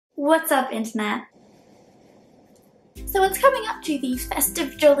What's up, internet? So it's coming up to the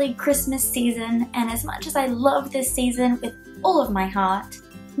festive, jolly Christmas season, and as much as I love this season with all of my heart,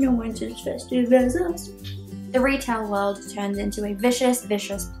 no one's as festive as us. The retail world turns into a vicious,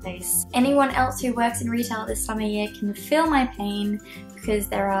 vicious place. Anyone else who works in retail this time of year can feel my pain because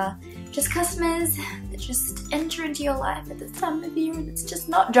there are just customers that just enter into your life at this time of year and it's just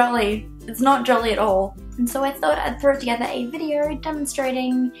not jolly. It's not jolly at all. And so I thought I'd throw together a video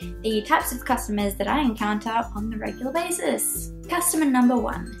demonstrating the types of customers that I encounter on the regular basis. Customer number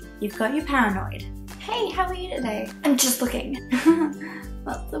 1. You've got your paranoid. Hey, how are you today? I'm just looking.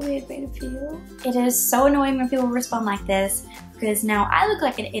 That's a weird way to feel. It is so annoying when people respond like this because now I look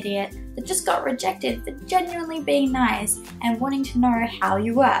like an idiot that just got rejected for genuinely being nice and wanting to know how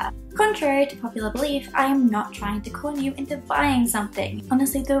you were. Contrary to popular belief, I am not trying to con you into buying something.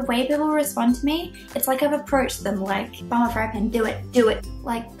 Honestly, the way people respond to me, it's like I've approached them like, "Bomb a fry pan, do it.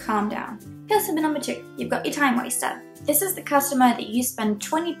 Like, calm down. Customer number 2, you've got your time waster. This is the customer that you spend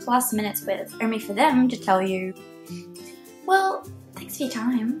 20+ minutes with, only for them to tell you, well, thanks for your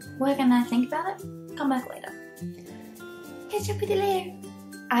time. We're gonna think about it. Come back later. Catch up with you later."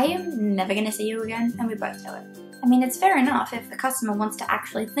 I am never gonna see you again, and we both know it. I mean, it's fair enough if the customer wants to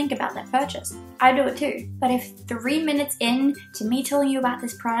actually think about their purchase. I do it too. But if 3 minutes in to me telling you about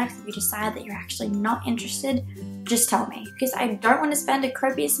this product you decide that you're actually not interested, just tell me. Because I don't want to spend a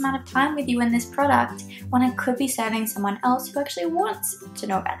copious amount of time with you in this product when I could be serving someone else who actually wants to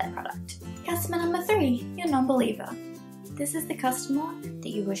know about that product. Customer number 3, your non-believer. This is the customer that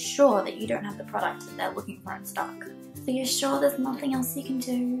you were sure that you don't have the product that they're looking for in stock. So you're sure there's nothing else you can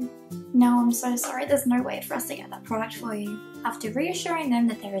do? No, I'm so sorry, there's no way for us to get that product for you. After reassuring them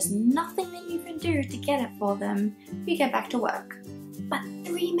that there is nothing that you can do to get it for them, you get back to work. But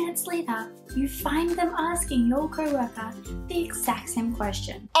 3 minutes later, you find them asking your coworker the exact same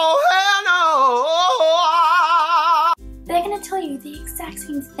question. Oh hell no! They're gonna tell you the exact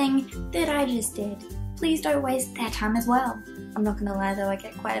same thing that I just did. Please don't waste their time as well. I'm not gonna lie though, I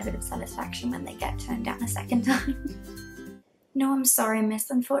get quite a bit of satisfaction when they get turned down a second time. No, I'm sorry miss,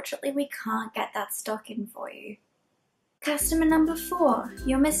 unfortunately we can't get that stock in for you. Customer number 4,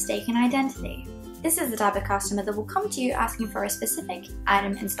 your mistaken identity. This is the type of customer that will come to you asking for a specific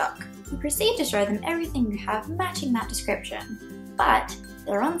item in stock. You proceed to show them everything you have matching that description, but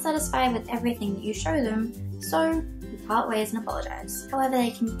they're unsatisfied with everything that you show them, so you part ways and apologize. However,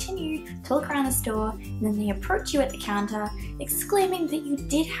 they continue to look around the store and then they approach you at the counter, exclaiming that you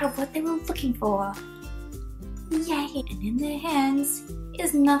did have what they were looking for. Yay! And in their hands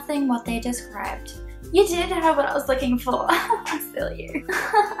is nothing what they described. You did have what I was looking for. Silly you.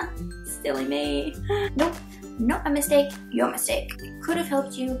 Silly me. Nope, not a mistake, your mistake. It could have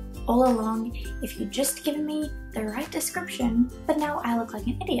helped you all along if you'd just given me the right description, but now I look like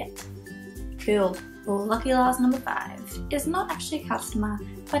an idiot. Cool. Lucky last number 5 is not actually a customer,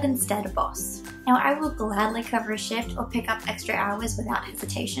 but instead a boss. Now I will gladly cover a shift or pick up extra hours without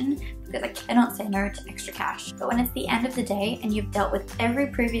hesitation because I cannot say no to extra cash. But when it's the end of the day and you've dealt with every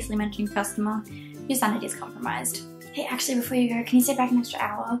previously mentioned customer, your sanity is compromised. Hey, actually before you go, can you stay back an extra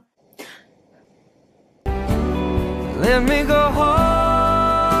hour? Let me go home.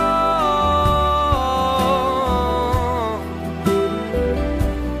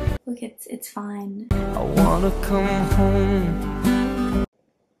 Look, it's fine. I wanna come home.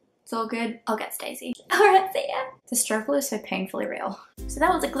 It's all good. I'll get Stacey. Alright, see ya. The struggle is so painfully real. So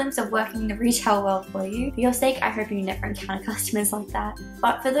that was a glimpse of working in the retail world for you. For your sake, I hope you never encounter customers like that.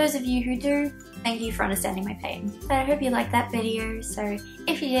 But for those of you who do, thank you for understanding my pain. So I hope you liked that video. So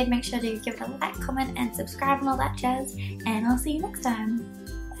if you did, make sure to give it a like, comment, and subscribe and all that jazz. And I'll see you next time.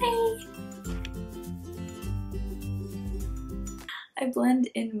 Bye! I blend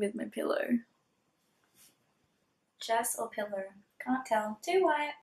in with my pillow. Jess or pillow? Can't tell. Too white.